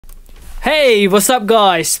Hey, what's up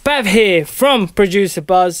guys? Pav here from Producer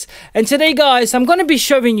Buzz, and today guys I'm going to be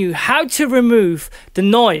showing you how to remove the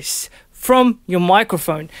noise from your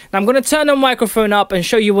microphone. Now I'm going to turn the microphone up and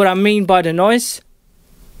show you what I mean by the noise.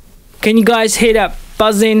 Can you guys hear that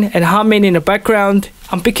buzzing and humming in the background?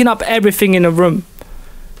 I'm picking up everything in the room.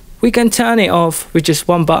 We can turn it off with just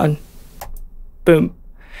one button. Boom.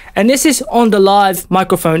 And this is on the live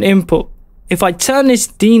microphone input. If I turn this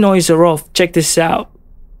denoiser off, check this out.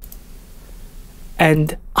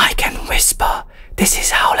 And I can whisper. This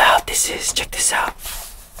is how loud this is. Check this out.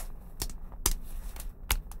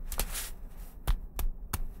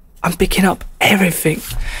 I'm picking up everything.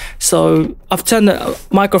 So I've turned the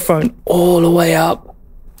microphone all the way up,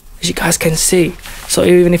 as you guys can see. So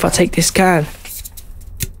even if I take this can,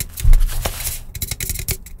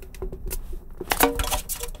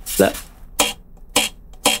 look.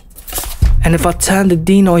 And if I turn the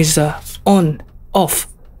denoiser on, off,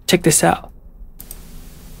 check this out.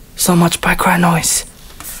 So much background noise.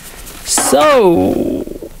 So,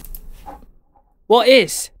 what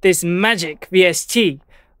is this Magic VST?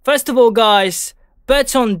 First of all guys,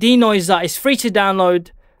 Burton Denoiser is free to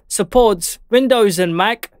download, supports Windows and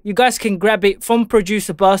Mac. You guys can grab it from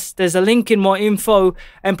Producer Buzz. There's a link in more info,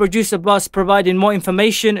 and Producer Buzz providing more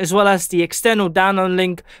information as well as the external download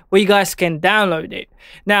link where you guys can download it.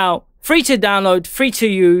 Now, free to download, free to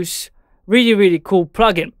use, really cool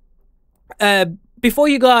plugin. Before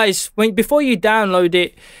you download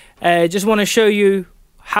it, just want to show you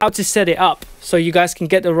how to set it up so you guys can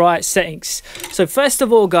get the right settings. So first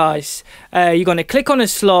of all guys, you're going to click on a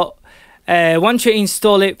slot. Once you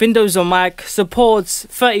install it, Windows or Mac, supports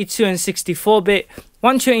 32 and 64-bit.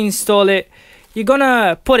 Once you install it, you're going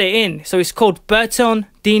to put it in. So it's called Burton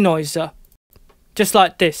Denoiser, just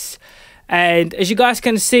like this. And as you guys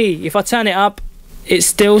can see, if I turn it up, it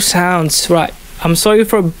still sounds right. I'm sorry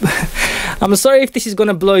if this is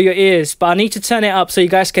gonna blow your ears, but I need to turn it up so you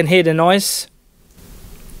guys can hear the noise.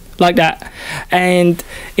 Like that. And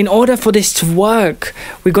in order for this to work,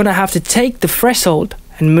 we're gonna have to take the threshold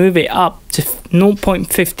and move it up to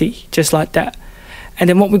 0.50, just like that. And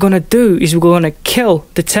then what we're gonna do is we're gonna kill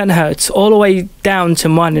the 10 Hertz all the way down to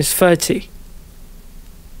 -30.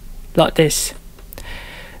 Like this.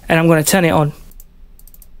 And I'm gonna turn it on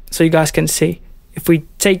so you guys can see. If we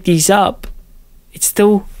take these up, it's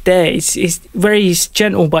still there. It's very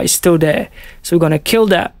gentle, but it's still there. So we're going to kill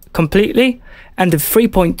that completely, and the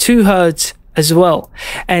 3.2 Hertz as well.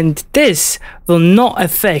 And this will not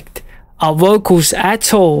affect our vocals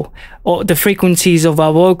at all, or the frequencies of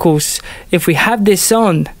our vocals. If we have this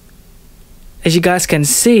on, as you guys can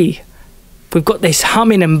see, we've got this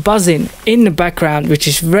humming and buzzing in the background, which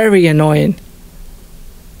is very annoying.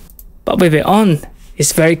 But with it on,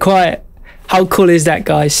 it's very quiet. How cool is that,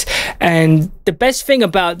 guys? And the best thing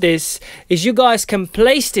about this is you guys can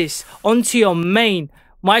place this onto your main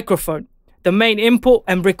microphone, the main input,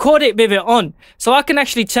 and record it with it on. So I can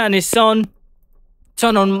actually turn this on,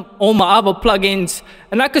 turn on all my other plugins,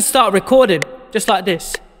 and I could start recording just like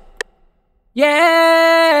this.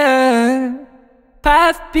 Yeah,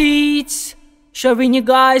 Path Beats, showing you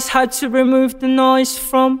guys how to remove the noise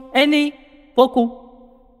from any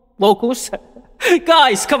vocals.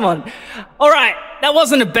 Guys, come on. Alright, that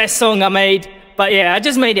wasn't the best song I made, but yeah, I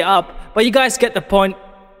just made it up. But you guys get the point.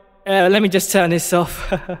 Let me just turn this off.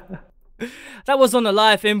 That was on the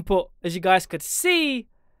live input, as you guys could see.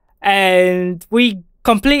 And we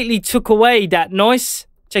completely took away that noise.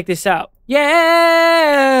 Check this out.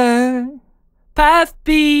 Yeah, Path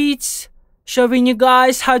Beats, showing you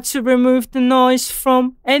guys how to remove the noise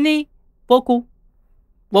from any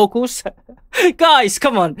vocals. Guys,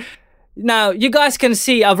 come on. Now, you guys can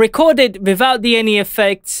see I've recorded without any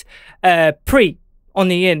effects pre on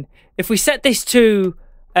the in. If we set this to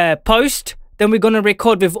post, then we're going to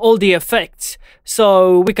record with all the effects.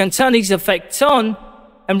 So we can turn these effects on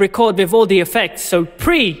and record with all the effects. So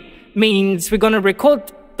pre means we're going to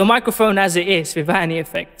record the microphone as it is without any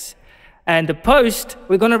effects. And the post,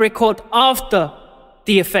 we're going to record after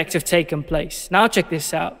the effects have taken place. Now check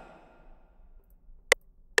this out.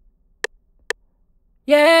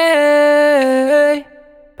 Yeah,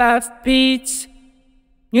 Path Beats,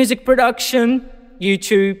 music production,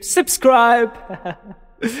 YouTube, subscribe.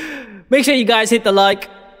 Make sure you guys hit the like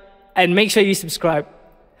and make sure you subscribe.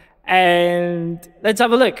 And let's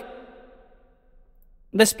have a look.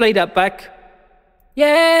 Let's play that back.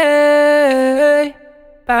 Yeah,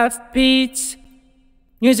 Path Beats,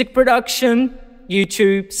 music production,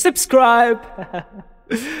 YouTube, subscribe.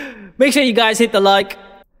 Make sure you guys hit the like.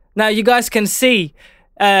 Now you guys can see,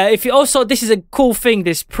 if you also, this is a cool thing,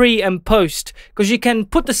 this pre and post, because you can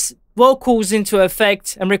put vocals into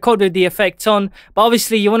effect and record with the effect on, but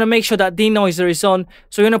obviously you want to make sure that denoiser is on,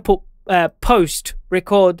 so you're going to put post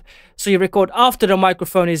record, so you record after the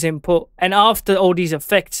microphone is input and after all these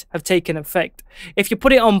effects have taken effect. If you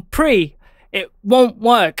put it on pre, it won't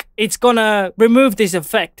work. It's gonna remove this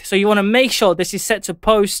effect, so you want to make sure this is set to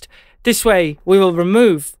post. This way we will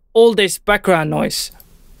remove all this background noise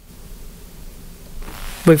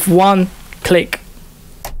with one click.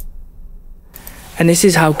 And this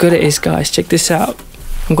is how good it is, guys. Check this out.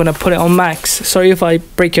 I'm gonna put it on max. Sorry if I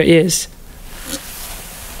break your ears.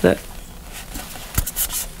 Look.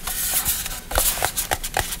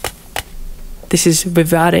 This is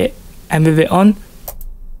without it, and with it on.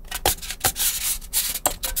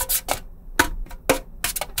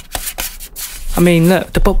 I mean,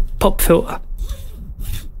 look, the pop filter.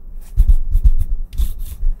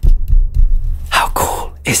 How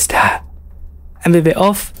cool is that? And with it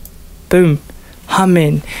off, boom.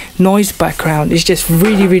 Humming, noise background is just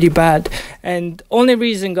really bad. And only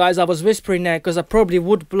reason, guys, I was whispering there because I probably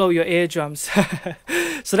would blow your eardrums.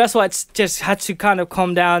 So that's why it's just had to kind of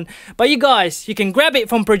calm down. But you guys, you can grab it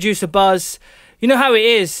from Producer Buzz. You know how it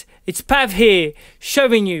is. It's Pav here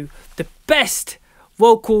showing you the best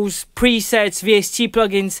vocals, presets, VST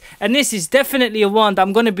plugins, and this is definitely a one that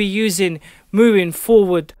I'm going to be using moving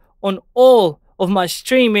forward on all of my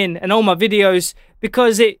streaming and all my videos,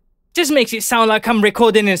 because it just makes it sound like I'm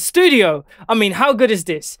recording in a studio. I mean, how good is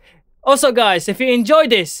this? Also, guys, if you enjoyed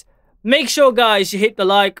this, make sure, guys, you hit the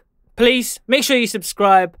like. Please, make sure you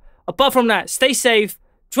subscribe. Apart from that, stay safe.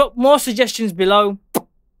 Drop more suggestions below.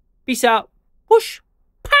 Peace out. Whoosh.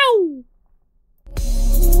 Pow!